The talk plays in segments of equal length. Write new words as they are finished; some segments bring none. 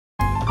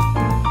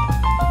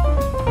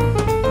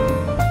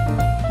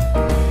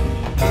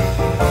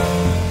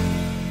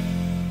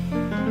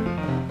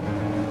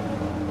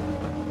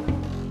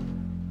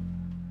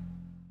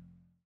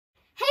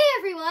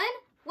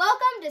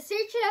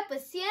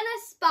with Sienna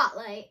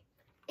Spotlight.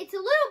 It's a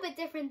little bit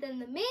different than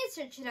the main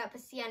Search It Up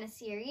with Sienna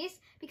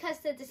series because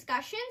the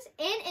discussions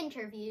and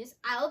interviews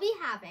I will be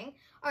having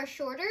are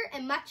shorter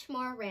and much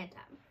more random.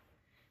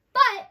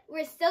 But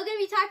we're still going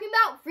to be talking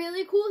about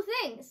really cool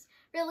things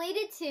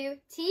related to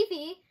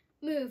TV,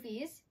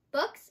 movies,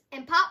 books,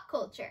 and pop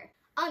culture.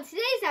 On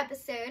today's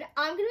episode,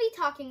 I'm going to be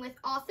talking with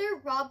author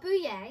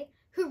Buyea,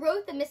 who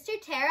wrote the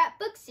Mr. Terupt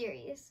book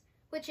series,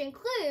 which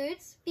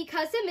includes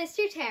Because of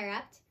Mr.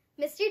 Terupt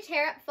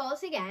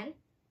Falls Again,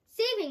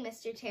 Saving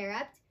Mr.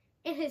 Terupt,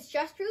 and his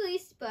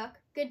just-released book,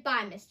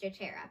 Goodbye Mr.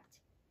 Terupt.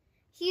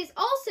 He is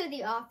also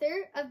the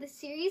author of the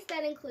series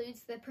that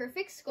includes The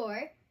Perfect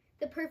Score,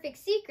 The Perfect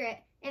Secret,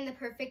 and The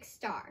Perfect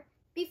Star.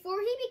 Before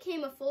he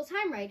became a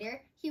full-time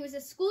writer, he was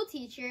a school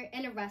teacher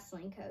and a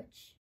wrestling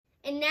coach.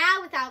 And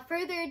now, without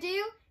further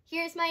ado,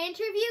 here's my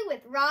interview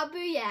with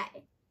Buyea.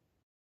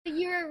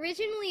 You were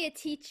originally a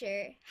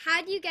teacher.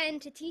 How did you get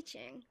into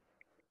teaching?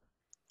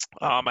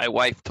 My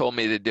wife told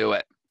me to do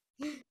it.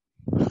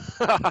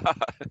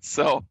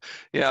 So,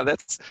 yeah,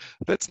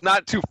 that's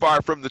not too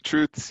far from the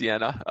truth,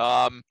 Sienna.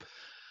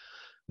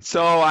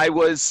 So I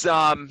was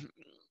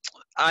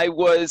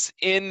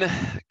in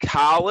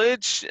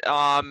college,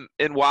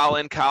 and while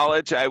in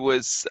college, I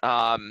was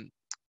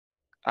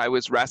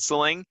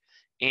wrestling,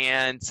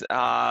 and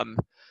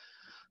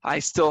I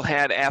still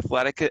had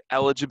athletic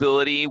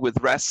eligibility with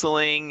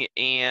wrestling,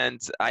 and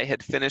I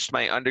had finished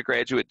my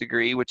undergraduate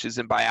degree, which is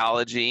in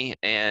biology,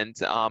 and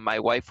my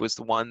wife was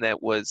the one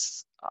that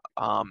was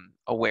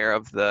aware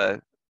of the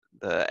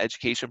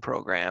education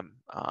program,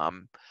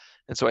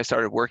 and so I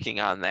started working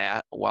on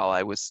that while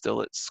I was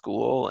still at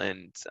school,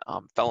 and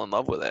fell in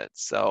love with it.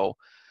 So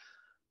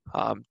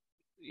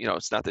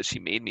it's not that she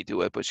made me do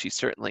it, but she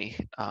certainly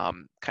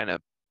kind of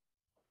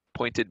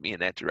pointed me in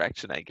that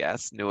direction, I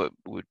guess, knew it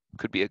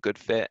could be a good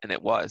fit, and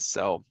it was.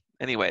 So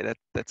anyway,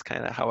 that's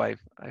kind of how I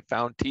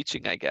found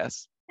teaching, I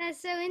guess.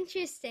 That's so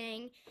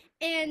interesting.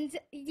 And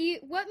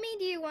what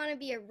made you want to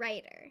be a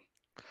writer?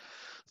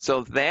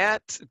 So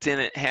that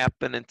didn't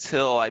happen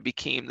until I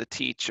became the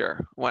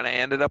teacher. When I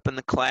ended up in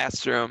the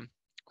classroom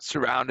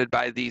surrounded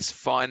by these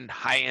fun,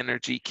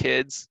 high-energy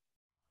kids,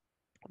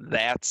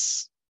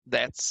 that's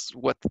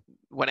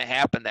when it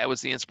happened. That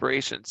was the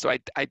inspiration. So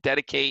I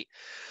dedicate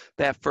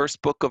that first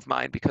book of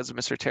mine, Because of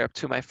Mr. Terupt,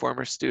 to my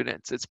former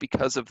students. It's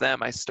because of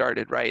them I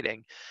started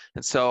writing.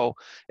 And so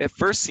at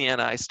first,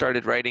 Sienna, I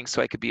started writing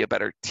so I could be a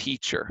better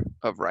teacher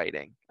of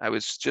writing. I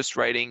was just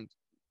writing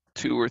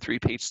 2 or 3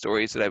 page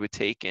stories that I would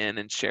take in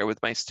and share with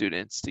my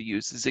students to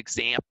use as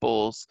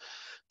examples,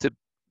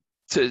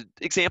 to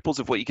examples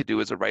of what you could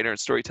do as a writer and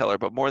storyteller,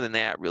 but more than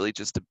that, really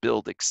just to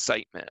build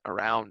excitement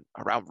around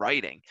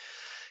writing.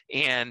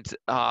 And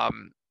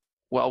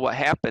what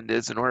happened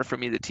is, in order for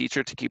me, the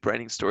teacher, to keep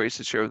writing stories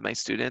to share with my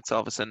students,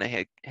 all of a sudden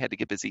I had to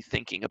get busy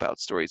thinking about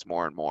stories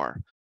more and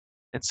more.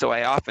 And so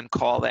I often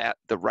call that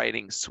the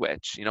writing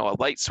switch. A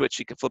light switch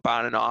you can flip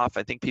on and off.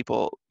 I think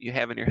you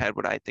have in your head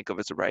what I think of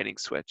as a writing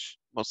switch.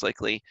 Most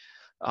likely,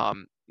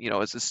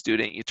 as a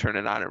student, you turn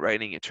it on at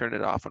writing, you turn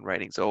it off when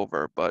writing's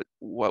over. But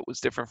what was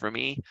different for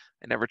me,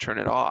 I never turn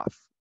it off.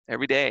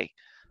 Every day,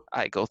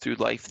 I go through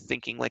life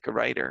thinking like a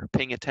writer,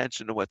 paying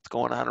attention to what's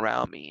going on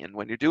around me. And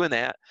when you're doing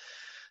that,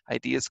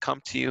 ideas come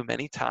to you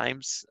many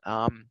times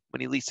when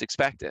you least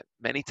expect it.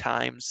 Many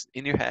times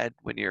in your head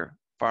when you're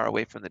far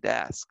away from the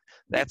desk.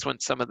 That's when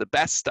some of the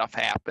best stuff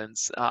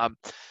happens.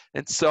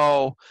 And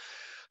so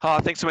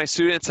thanks to my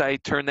students, I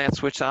turned that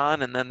switch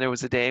on, and then there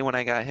was a day when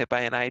I got hit by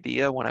an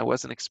idea when I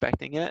wasn't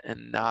expecting it,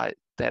 and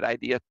that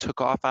idea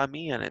took off on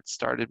me, and it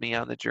started me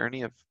on the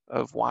journey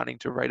of wanting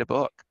to write a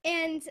book.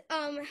 And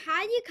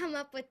how did you come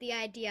up with the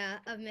idea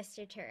of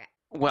Mr. Terupt?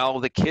 Well,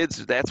 the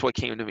kids, that's what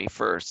came to me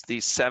first.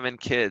 These 7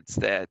 kids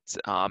that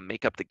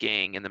make up the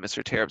gang in the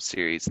Mr. Terupt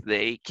series,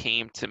 they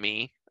came to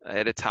me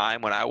at a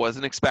time when I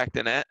wasn't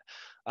expecting it.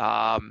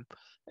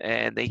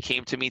 And they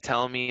came to me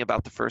telling me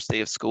about the first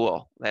day of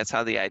school. That's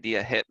how the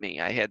idea hit me.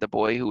 I had the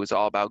boy who was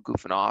all about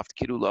goofing off, the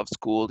kid who loved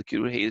school, the kid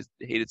who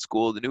hated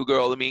school, the new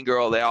girl, the mean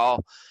girl. They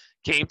all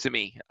came to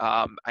me.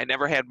 I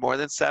never had more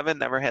than 7,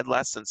 never had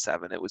less than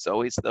 7. It was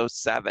always those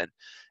 7.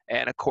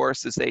 And of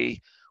course, as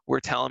they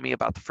were telling me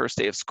about the first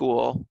day of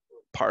school,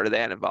 part of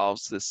that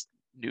involves this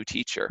new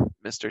teacher,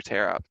 Mr.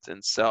 Terupt.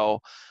 And so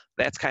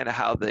that's kind of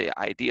how the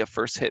idea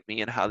first hit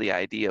me and how the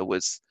idea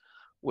was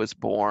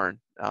born.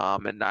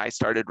 And I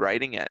started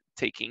writing it,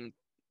 taking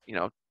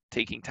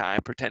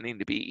time, pretending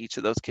to be each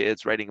of those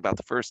kids, writing about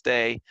the first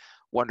day,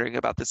 wondering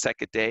about the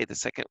second day, the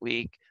second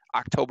week,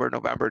 October,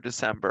 November,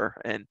 December.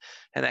 And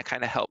that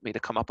kind of helped me to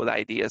come up with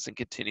ideas and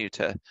continue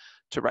to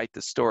write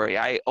the story.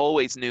 I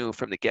always knew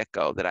from the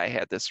get-go that I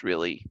had this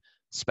really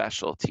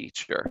special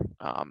teacher,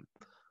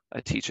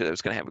 a teacher that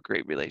was going to have a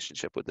great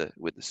relationship with the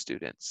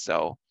students.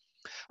 So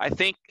I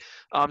think,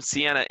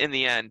 Sienna, in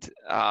the end,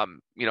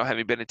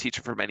 having been a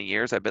teacher for many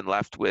years, I've been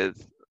left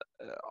with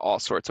all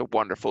sorts of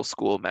wonderful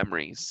school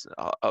memories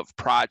of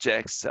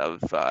projects,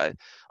 of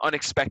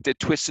unexpected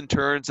twists and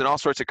turns, and all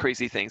sorts of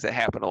crazy things that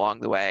happen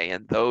along the way.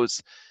 And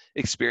those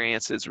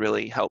experiences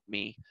really helped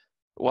me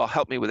well,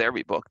 helped me with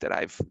every book that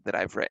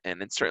I've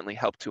written, and certainly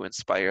helped to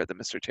inspire the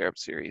Mr. Terupt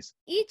series.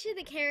 Each of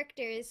the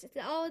characters,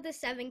 all of the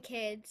 7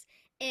 kids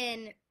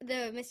in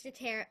the Mr.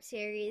 Terupt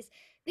series,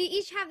 they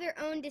each have their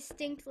own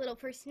distinct little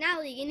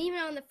personality. And even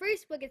on the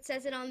first book, it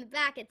says it on the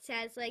back. It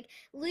says, like,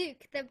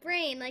 Luke, the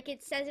brain, like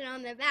it says it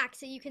on the back.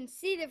 So you can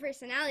see the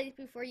personalities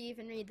before you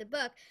even read the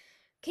book.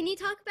 Can you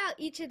talk about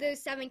each of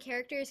those 7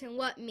 characters and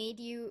what made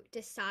you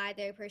decide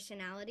their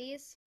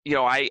personalities? You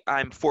know,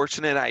 I'm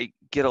fortunate. I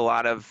get a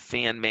lot of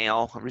fan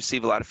mail. I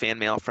receive a lot of fan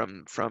mail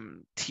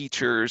from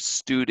teachers,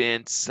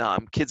 students,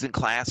 kids in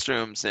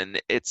classrooms,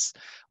 and it's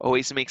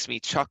always makes me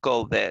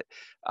chuckle that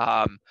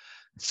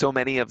so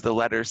many of the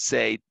letters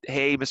say,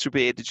 "Hey, Mr.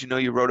 Buyea, did you know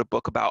you wrote a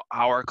book about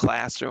our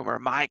classroom or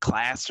my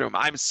classroom?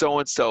 I'm so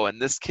and so,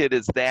 and this kid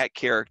is that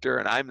character,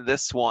 and I'm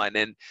this one."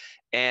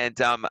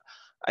 And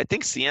I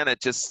think Sienna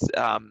just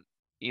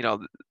you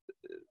know,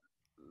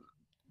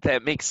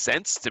 that makes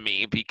sense to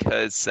me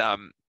because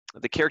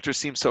the characters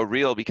seem so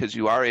real because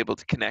you are able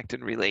to connect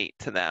and relate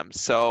to them.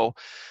 So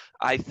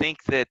I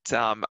think that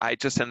I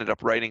just ended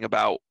up writing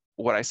about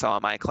what I saw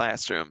in my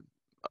classroom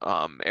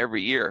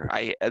every year.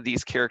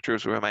 These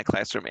characters were in my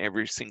classroom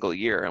every single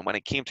year, and when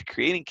it came to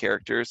creating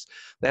characters,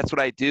 that's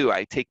what I do.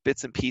 I take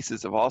bits and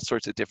pieces of all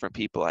sorts of different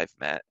people I've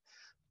met,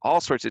 all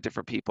sorts of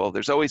different people.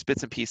 There's always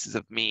bits and pieces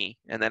of me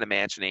and then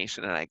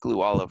imagination, and I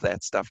glue all of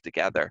that stuff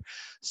together.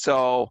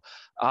 So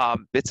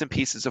bits and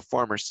pieces of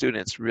former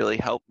students really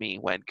helped me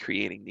when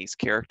creating these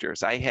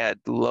characters. I had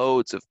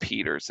loads of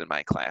Peters in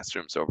my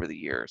classrooms over the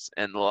years,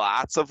 and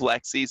lots of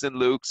Lexis and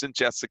Lukes and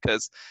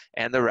Jessicas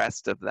and the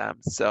rest of them.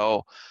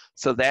 So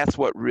that's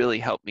what really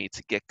helped me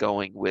to get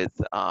going with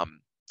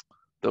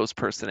those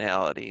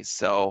personalities.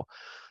 So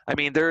I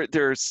mean,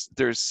 there's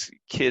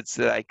kids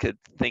that I could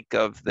think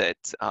of that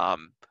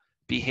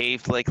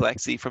behaved like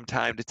Lexi from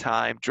time to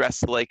time,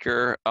 dressed like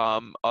her,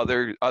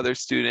 other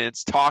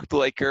students talked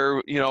like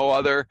her,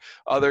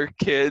 other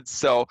kids.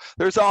 So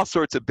there's all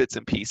sorts of bits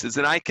and pieces,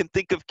 and I can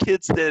think of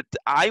kids that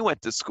I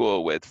went to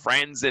school with,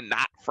 friends and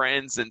not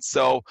friends, and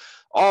so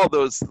all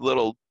those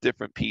little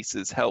different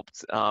pieces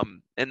helped.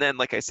 And then,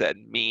 like I said,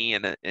 me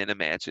and an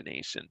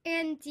imagination.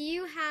 And do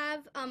you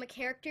have a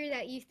character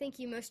that you think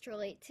you most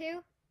relate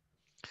to?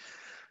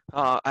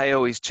 I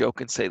always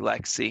joke and say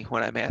Lexi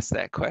when I'm asked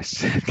that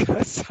question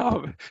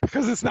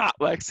because it's not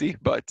Lexi,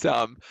 but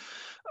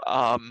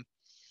um,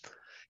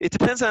 it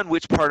depends on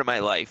which part of my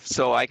life.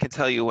 So I can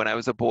tell you when I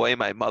was a boy,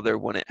 my mother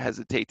wouldn't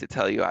hesitate to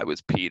tell you I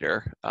was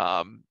Peter.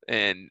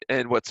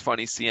 And what's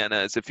funny,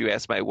 Sienna, is if you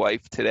ask my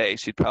wife today,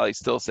 she'd probably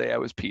still say I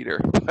was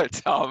Peter.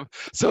 But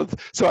so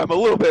I'm a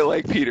little bit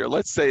like Peter,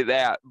 let's say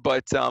that.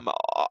 But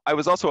I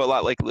was also a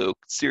lot like Luke,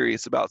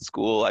 serious about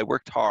school. I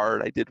worked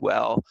hard. I did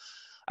well.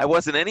 I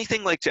wasn't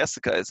anything like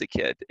Jessica as a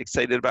kid.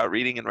 Excited about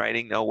reading and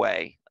writing? No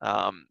way.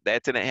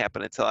 That didn't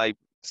happen until I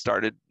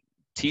started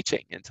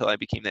teaching, until I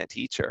became that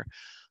teacher.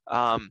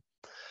 Um,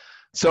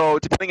 so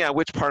depending on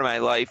which part of my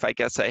life, I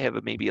guess I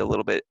have maybe a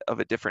little bit of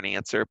a different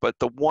answer. But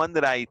the one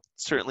that I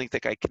certainly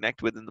think I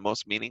connect with in the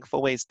most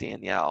meaningful way is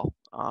Danielle.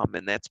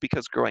 And that's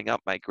because growing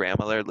up, my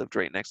grandmother lived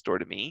right next door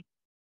to me.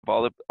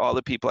 Of all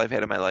the people I've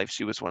had in my life,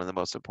 she was one of the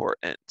most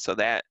important. So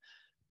that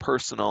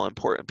personal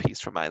important piece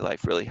from my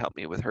life really helped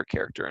me with her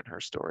character and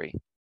her story.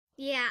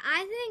 Yeah, I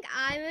think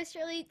I most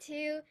relate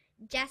to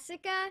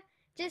Jessica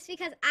just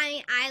because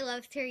I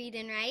love to read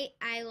and write.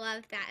 I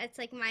love that. It's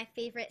like my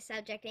favorite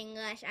subject,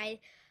 English. I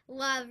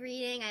love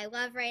reading. I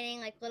love writing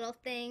like little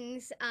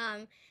things.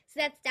 So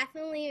that's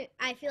definitely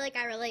I feel like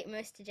I relate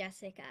most to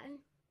Jessica.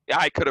 Yeah,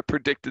 I could have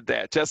predicted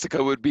that.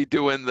 Jessica would be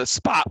doing the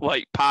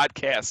Spotlight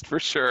podcast for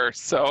sure.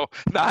 So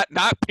not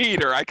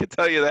Peter, I could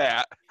tell you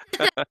that.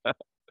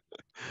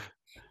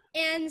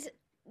 And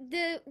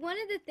the one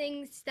of the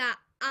things that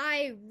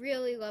I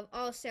really love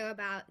also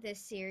about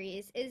this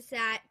series is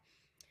that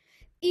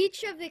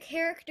each of the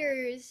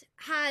characters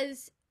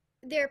has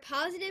their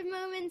positive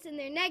moments and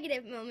their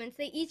negative moments.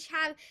 They each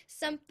have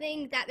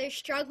something that they're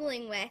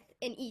struggling with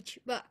in each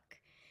book.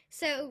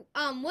 So,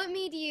 what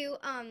made you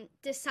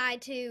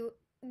decide to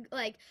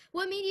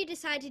What made you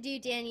decide to do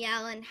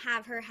Danielle and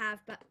have her have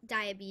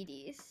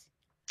diabetes?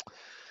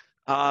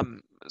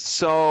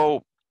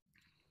 So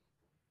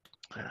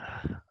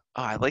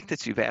I like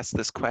that you've asked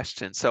this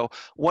question. So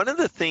one of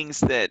the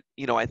things that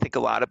I think a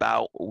lot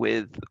about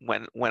with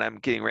when I'm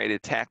getting ready to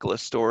tackle a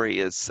story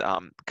is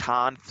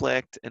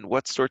conflict and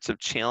what sorts of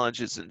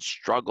challenges and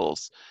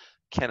struggles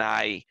can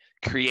I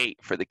create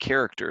for the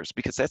characters,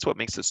 because that's what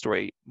makes the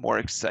story more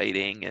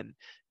exciting,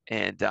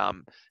 and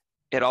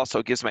it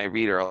also gives my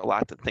reader a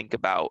lot to think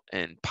about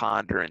and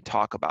ponder and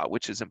talk about,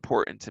 which is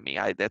important to me.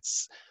 I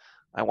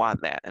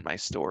want that in my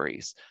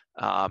stories.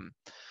 And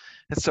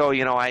so,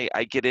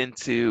 I get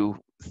into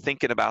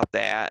thinking about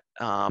that.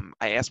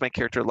 I ask my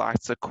character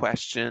lots of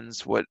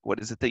questions. What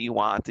is it that you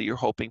want, that you're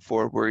hoping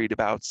for, worried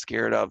about,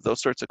 scared of?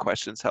 Those sorts of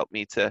questions help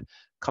me to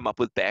come up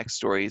with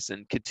backstories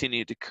and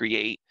continue to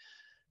create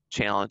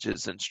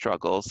challenges and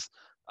struggles.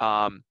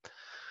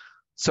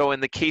 So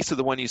in the case of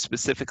the one you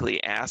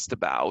specifically asked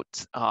about,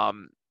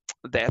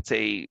 that's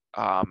a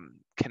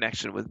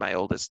connection with my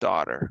oldest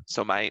daughter.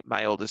 So my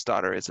oldest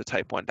daughter is a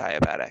type 1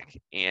 diabetic,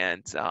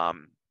 and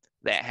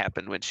that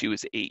happened when she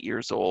was 8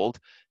 years old.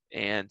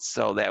 And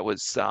so that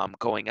was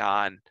going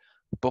on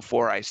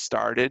before I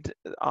started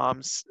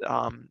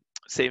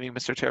Saving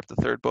Mr. Terupt, the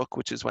third book,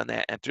 which is when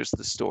that enters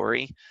the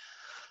story.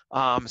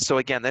 So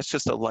again, that's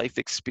just a life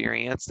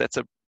experience. That's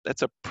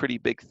a pretty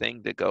big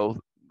thing to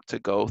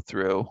go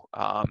through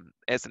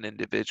as an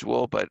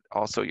individual, but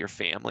also your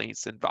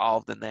family's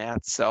involved in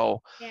that.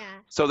 So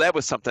that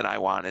was something I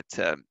wanted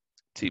to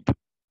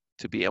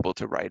be able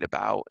to write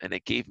about, and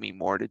it gave me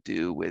more to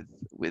do with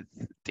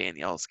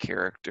Danielle's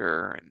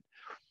character, and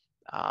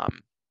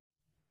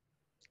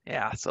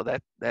so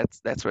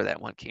that's where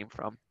that one came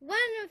from.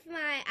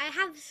 I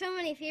have so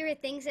many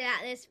favorite things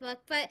about this book,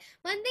 but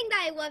one thing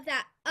that I love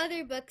that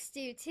other books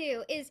do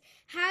too is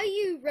how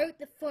you wrote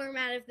the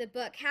format of the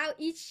book, how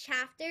each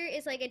chapter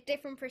is like a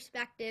different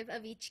perspective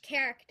of each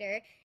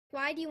character.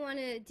 Why do you want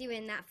to do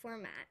in that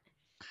format?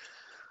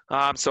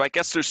 So I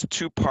guess there's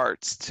two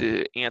parts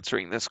to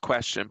answering this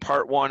question.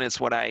 Part one is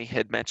what I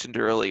had mentioned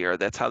earlier.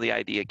 That's how the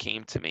idea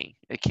came to me.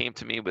 It came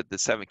to me with the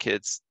 7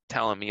 kids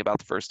telling me about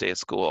the first day of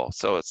school.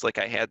 So it's like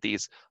I had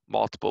these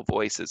multiple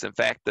voices. In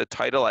fact, the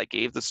title I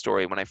gave the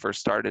story when I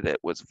first started it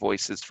was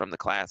Voices from the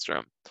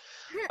Classroom.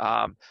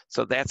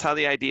 So that's how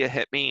the idea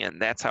hit me,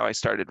 and that's how I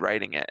started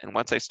writing it. And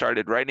once I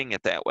started writing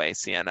it that way,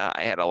 Sienna,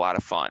 I had a lot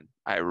of fun.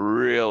 I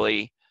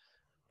really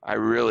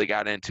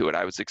got into it.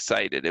 I was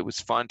excited. It was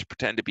fun to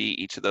pretend to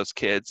be each of those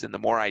kids. And the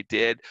more I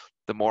did,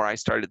 the more I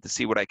started to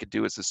see what I could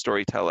do as a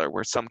storyteller,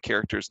 where some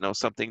characters know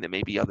something that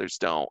maybe others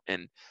don't.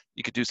 And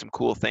you could do some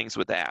cool things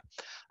with that.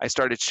 I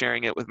started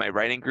sharing it with my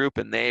writing group,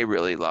 and they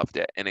really loved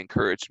it and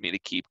encouraged me to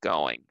keep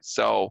going.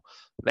 So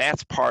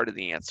that's part of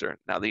the answer.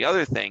 Now, the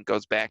other thing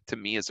goes back to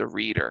me as a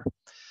reader.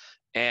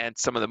 And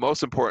some of the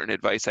most important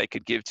advice I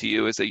could give to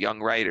you as a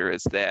young writer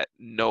is that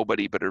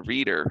nobody but a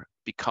reader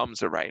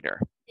becomes a writer.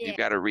 Yeah. You've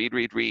got to read.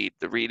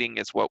 The reading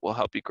is what will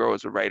help you grow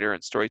as a writer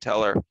and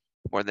storyteller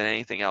more than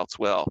anything else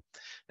will.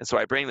 And so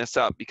I bring this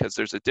up because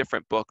there's a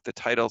different book. The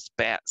title's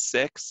Bat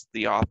 6,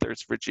 the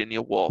author's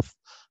Virginia Woolf.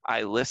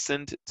 I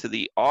listened to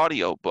the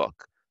audio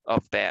book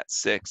of Bat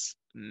 6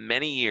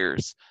 many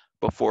years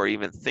before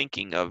even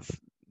thinking of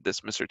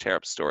this Mr.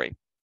 Terupt story.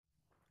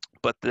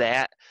 But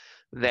that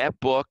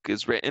book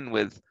is written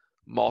with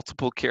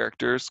multiple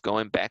characters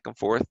going back and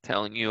forth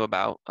telling you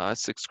about a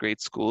 6th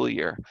grade school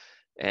year.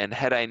 And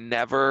had I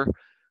never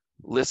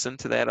listened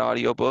to that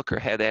audiobook or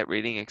had that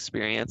reading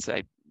experience,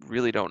 I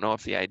really don't know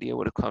if the idea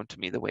would have come to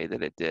me the way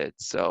that it did.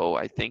 So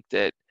I think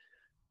that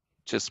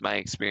just my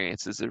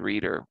experience as a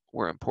reader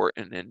were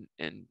important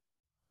in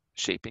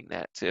shaping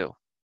that too.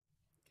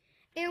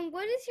 And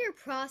what is your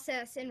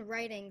process in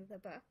writing the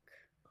book?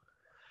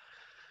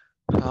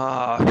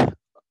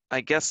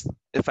 I guess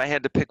if I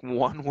had to pick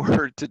one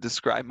word to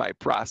describe my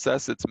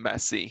process, it's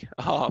messy.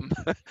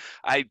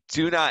 I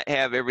do not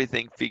have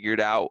everything figured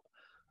out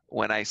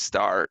when I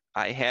start.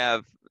 I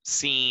have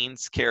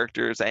scenes,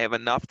 characters. I have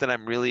enough that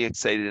I'm really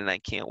excited and I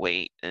can't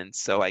wait. And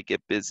so I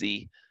get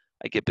busy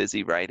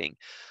writing.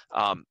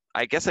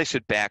 I guess I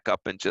should back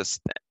up and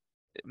just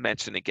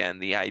mention again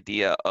the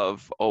idea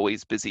of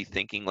always busy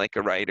thinking like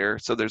a writer.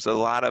 So there's a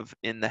lot of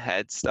in the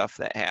head stuff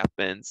that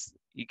happens.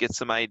 You get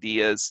some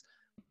ideas.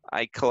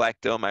 I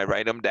collect them, I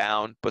write them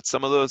down, but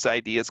some of those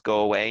ideas go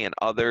away and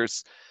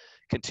others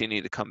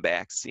continue to come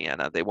back,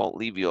 Sienna. They won't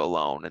leave you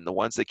alone. And the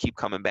ones that keep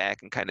coming back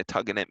and kind of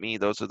tugging at me,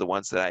 those are the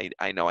ones that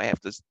I know I have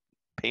to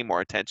pay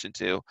more attention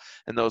to.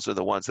 And those are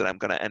the ones that I'm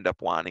going to end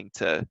up wanting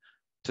to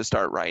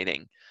start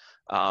writing.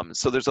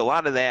 So there's a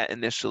lot of that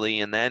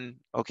initially. And then,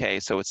 okay,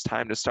 so it's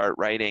time to start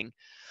writing.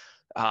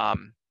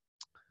 The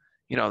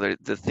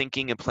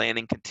thinking and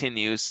planning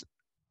continues.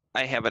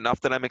 I have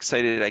enough that I'm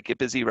excited. I get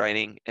busy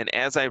writing. And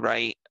as I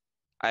write,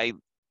 I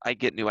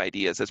get new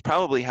ideas. That's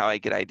probably how I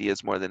get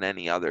ideas more than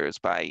any other is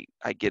I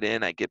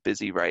get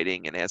busy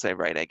writing. And as I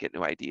write, I get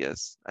new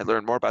ideas. I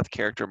learn more about the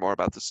character, more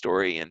about the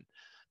story, and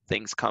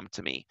things come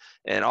to me.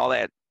 And all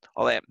that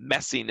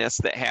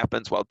messiness that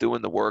happens while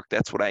doing the work,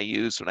 that's what I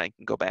use when I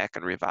can go back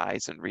and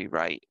revise and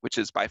rewrite, which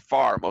is by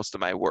far most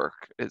of my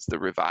work is the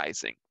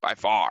revising, by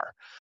far.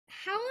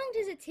 How long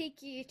does it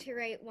take you to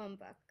write one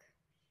book?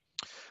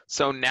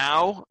 So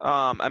now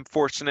I'm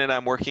fortunate.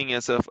 I'm working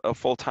as a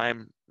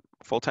full-time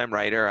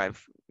writer.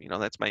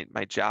 That's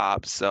my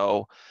job.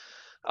 So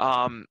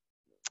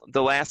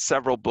the last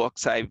several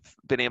books I've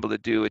been able to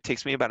do, it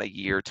takes me about a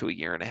year to a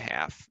year and a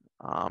half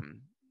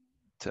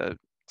to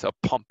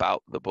pump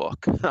out the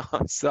book.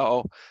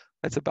 So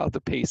that's about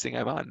the pacing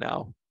I'm on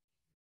now.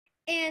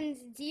 And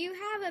do you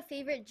have a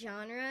favorite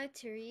genre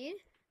to read?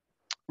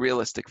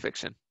 Realistic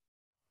fiction.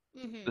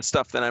 Mm-hmm. The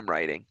stuff that I'm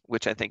writing,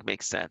 which I think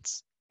makes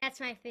sense. That's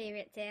my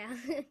favorite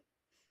too.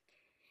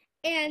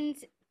 And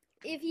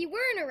if you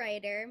weren't a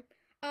writer,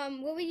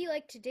 what would you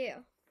like to do?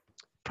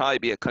 Probably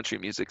be a country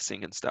music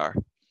singing star.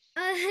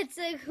 Oh, that's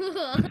so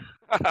cool.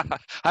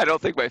 I don't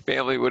think my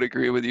family would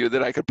agree with you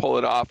that I could pull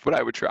it off, but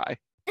I would try.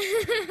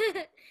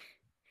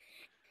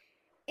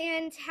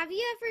 And have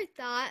you ever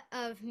thought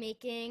of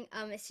making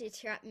a Mr.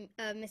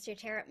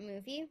 Terupt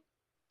movie?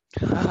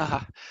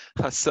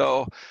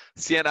 So,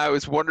 Sienna, I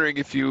was wondering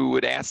if you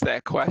would ask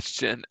that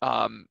question.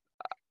 I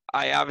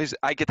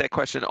get that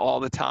question all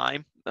the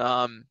time.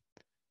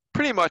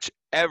 Pretty much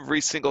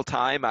every single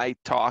time I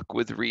talk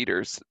with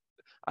readers,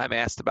 I'm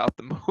asked about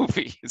the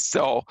movie.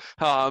 So,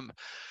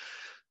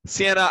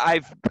 Sienna,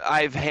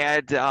 I've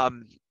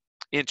had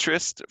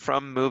interest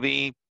from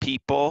movie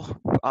people,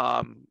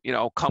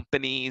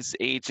 companies,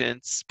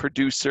 agents,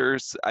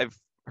 producers. I've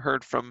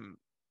heard from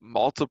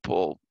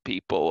multiple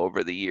people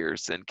over the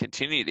years and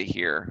continue to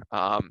hear.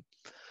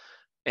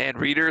 And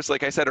readers,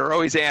 like I said, are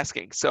always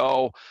asking.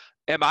 So,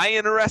 am I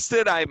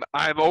interested? I'm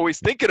always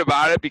thinking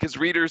about it because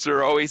readers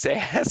are always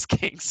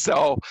asking.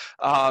 So,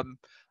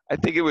 I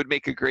think it would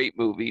make a great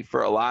movie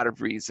for a lot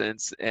of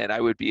reasons, and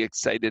I would be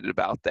excited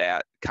about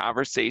that.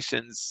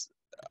 Conversations,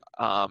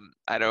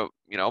 I don't,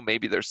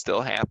 maybe they're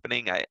still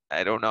happening.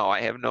 I don't know.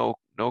 I have no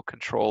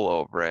control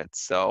over it.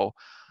 So,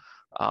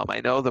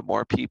 I know the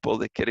more people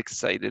that get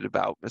excited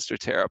about Mr.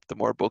 Terupt, the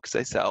more books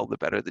I sell, the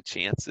better the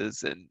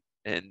chances.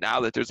 And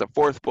now that there's a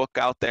fourth book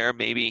out there,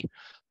 maybe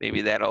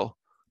that'll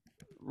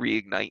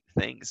reignite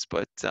things.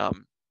 But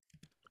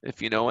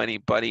if you know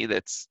anybody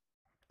that's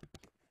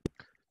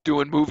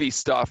doing movie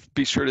stuff,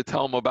 be sure to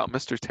tell them about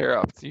Mr.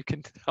 Terupt. You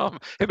can tell them,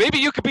 and maybe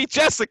you could be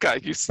Jessica.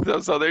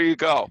 So there you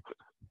go.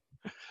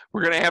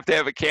 We're gonna have to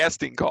have a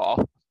casting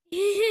call.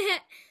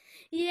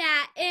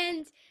 Yeah,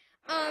 and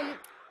um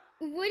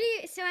what do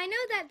you so I know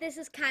that this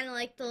is kind of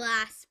like the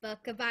last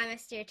book of By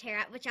Mr.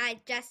 Terupt, which I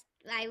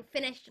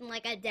finished in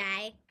like a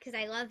day because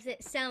I loved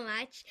it so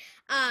much.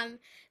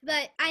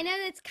 But I know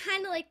that's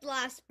kind of like the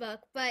last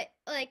book, but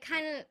like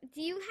kind of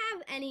do you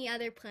have any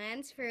other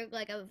plans for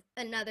like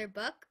another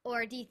book,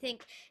 or do you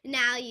think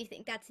now you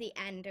think that's the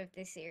end of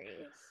the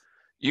series?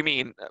 You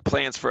mean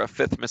plans for a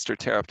fifth Mr.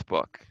 Terupt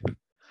book?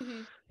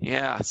 Mhm.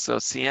 Yeah. So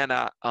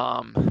Sienna,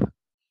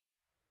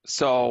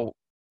 so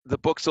the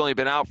book's only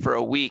been out for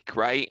a week,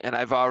 right? And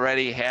I've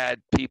already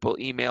had people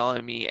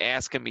emailing me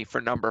asking me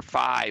for number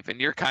 5, and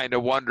you're kind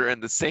of wondering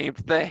the same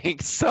thing.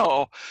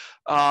 So,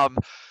 um,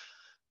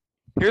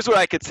 here's what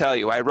I could tell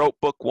you. I wrote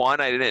book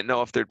 1. I didn't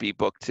know if there'd be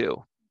book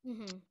 2.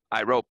 Mhm.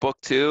 I wrote book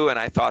 2, and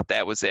I thought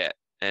that was it.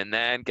 And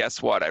then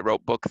guess what? I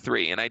wrote book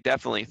 3, and I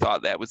definitely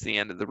thought that was the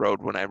end of the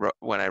road when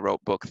I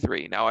wrote book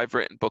 3. Now I've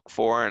written book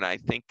 4, and I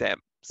think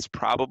that's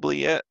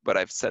probably it. But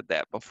I've said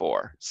that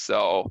before.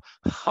 So,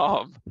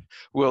 um,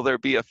 will there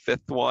be a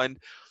fifth one?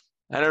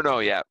 I don't know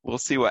yet. We'll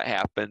see what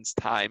happens.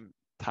 Time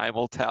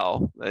will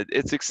tell.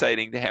 It's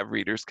exciting to have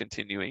readers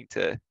continuing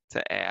to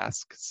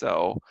ask.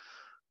 So,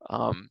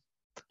 um,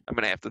 I'm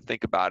gonna have to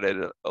think about it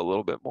a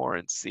little bit more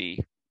and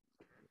see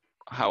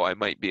how I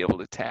might be able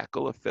to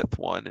tackle a fifth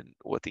one and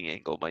what the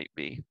angle might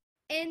be.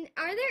 And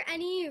are there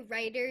any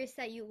writers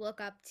that you look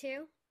up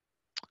to?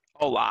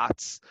 Oh,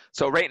 lots.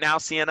 So right now,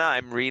 Sienna,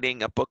 I'm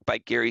reading a book by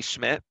Gary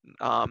Schmidt.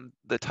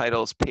 The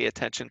title is "Pay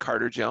Attention,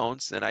 Carter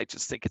Jones," and I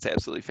just think it's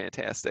absolutely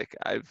fantastic.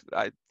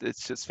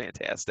 It's just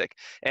fantastic.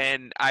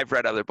 And I've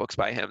read other books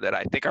by him that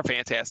I think are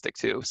fantastic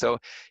too. So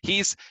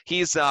he's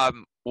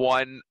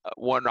one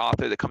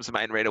author that comes to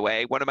mind right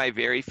away. One of my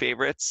very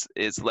favorites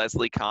is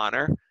Leslie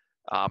Connor.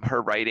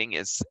 Her writing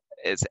is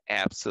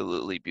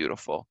absolutely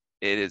beautiful.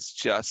 It is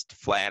just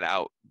flat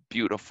out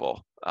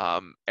beautiful.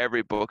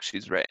 Every book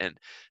she's written,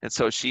 and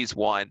so she's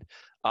one.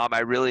 I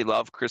really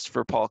love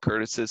Christopher Paul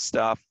Curtis's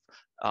stuff.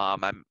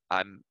 I'm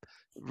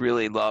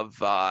really love.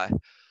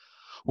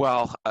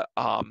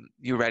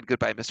 You read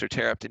Goodbye, Mr.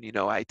 Terupt, and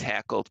I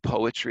tackled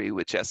poetry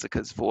with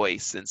Jessica's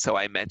voice, and so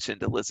I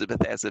mentioned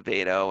Elizabeth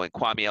Azevedo and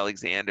Kwame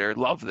Alexander.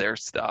 Love their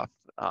stuff.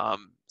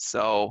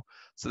 So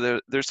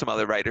there's some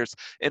other writers,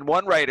 and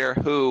one writer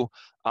who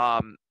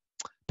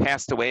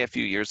passed away a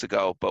few years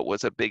ago, but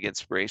was a big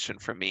inspiration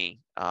for me,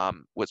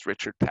 was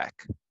Richard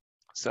Peck.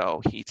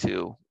 So he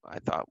too, I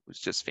thought, was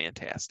just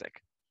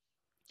fantastic.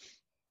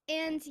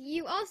 And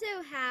you also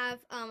have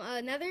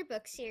another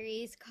book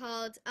series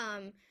called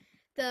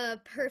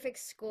The Perfect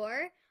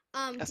Score.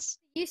 Yes.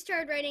 You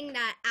started writing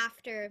that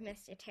after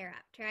Mr.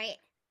 Terupt, right?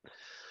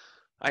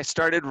 I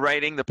started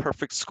writing The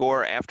Perfect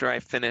Score after I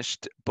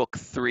finished book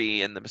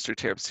 3 in the Mr.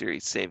 Terupt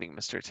series, Saving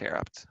Mr.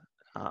 Terupt.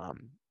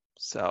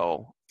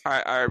 So,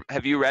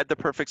 have you read the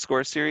Perfect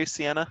Score series,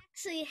 Sienna?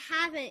 Actually,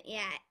 haven't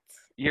yet.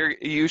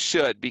 You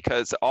should,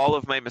 because all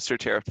of my Mr.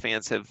 Terupt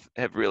fans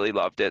have really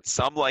loved it.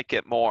 Some like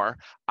it more.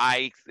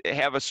 I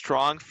have a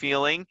strong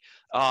feeling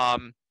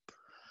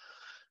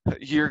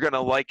you're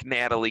gonna like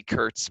Natalie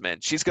Kurtzman.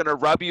 She's gonna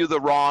rub you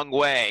the wrong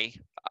way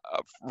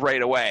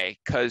right away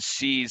because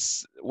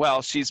she's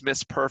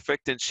Miss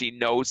Perfect and she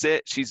knows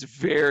it. She's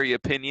very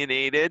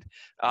opinionated,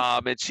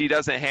 and she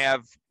doesn't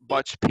have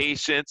much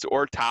patience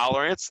or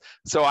tolerance.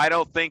 So I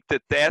don't think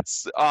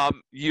that's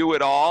you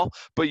at all.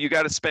 But you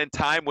got to spend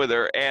time with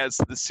her as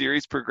the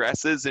series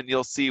progresses, and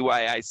you'll see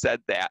why I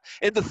said that.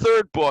 In the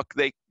third book,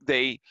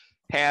 they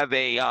have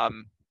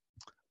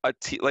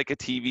like a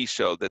TV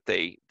show that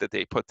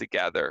they put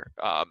together,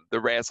 the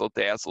Razzle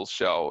Dazzle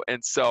show.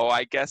 And so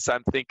I guess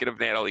I'm thinking of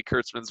Natalie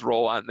Kurtzman's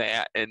role on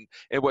that, and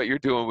what you're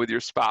doing with your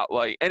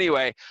spotlight.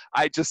 Anyway,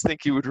 I just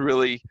think you'd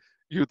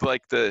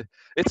like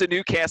it's a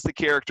new cast of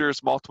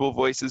characters, multiple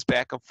voices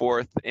back and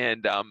forth,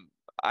 and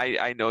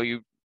I know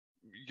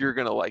you're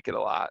gonna like it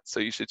a lot, so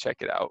you should check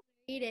it out.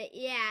 Read it,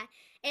 yeah.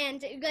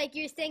 And like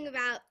you're saying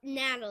about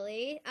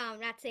Natalie,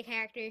 that's the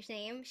character's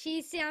name.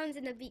 She sounds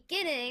in the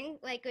beginning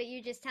like what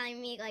you're just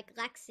telling me, like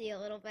Lexi a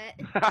little bit.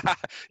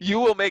 You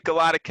will make a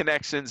lot of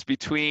connections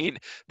between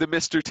the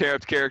Mr.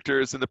 Terupt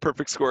characters and the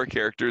Perfect Score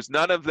characters.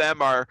 None of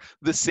them are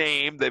the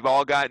same. They've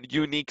all got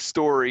unique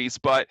stories,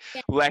 but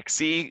Yeah.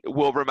 Lexi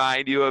will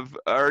remind you of,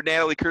 or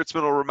Natalie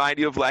Kurtzman will remind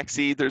you of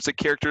Lexi. There's a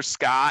character,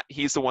 Scott.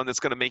 He's the one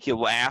that's going to make you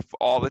laugh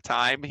all the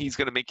time. He's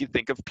going to make you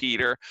think of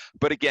Peter.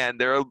 But again,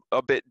 they're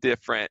a bit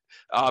different.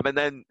 And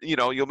then,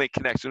 you'll make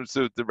connections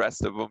with the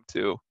rest of them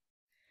too.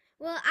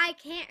 Well, I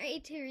can't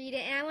wait to read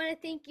it, and I want to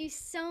thank you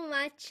so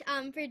much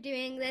for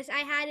doing this. I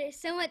had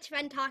so much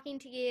fun talking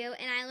to you,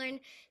 and I learned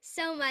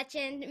so much,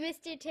 and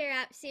Mr.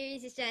 Terupt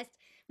series is just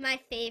my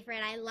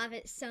favorite. I love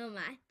it so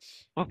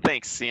much. Well,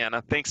 thanks,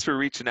 Sienna. Thanks for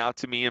reaching out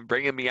to me and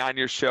bringing me on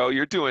your show.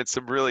 You're doing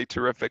some really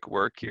terrific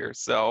work here,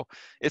 so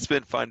it's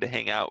been fun to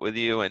hang out with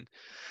you and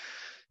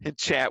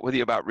chat with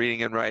you about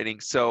reading and writing.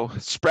 So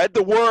spread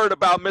the word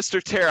about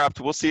Mr. Terupt.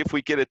 We'll see if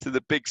we get it to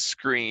the big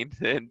screen.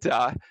 And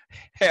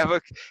have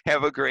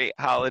a great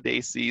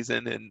holiday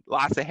season and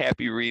lots of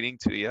happy reading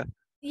to you.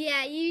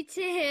 Yeah, you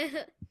too.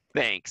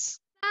 Thanks.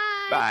 Bye.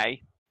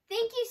 Bye.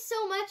 Thank you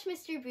so much,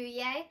 Mr.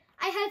 Buyea.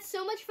 I had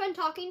so much fun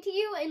talking to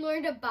you and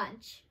learned a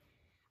bunch.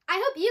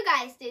 I hope you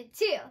guys did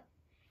too.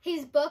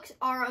 His books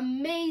are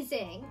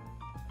amazing.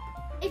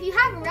 If you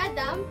haven't read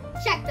them,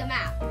 check them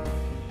out.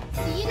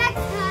 See you next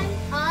time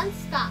on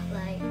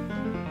Spotlight.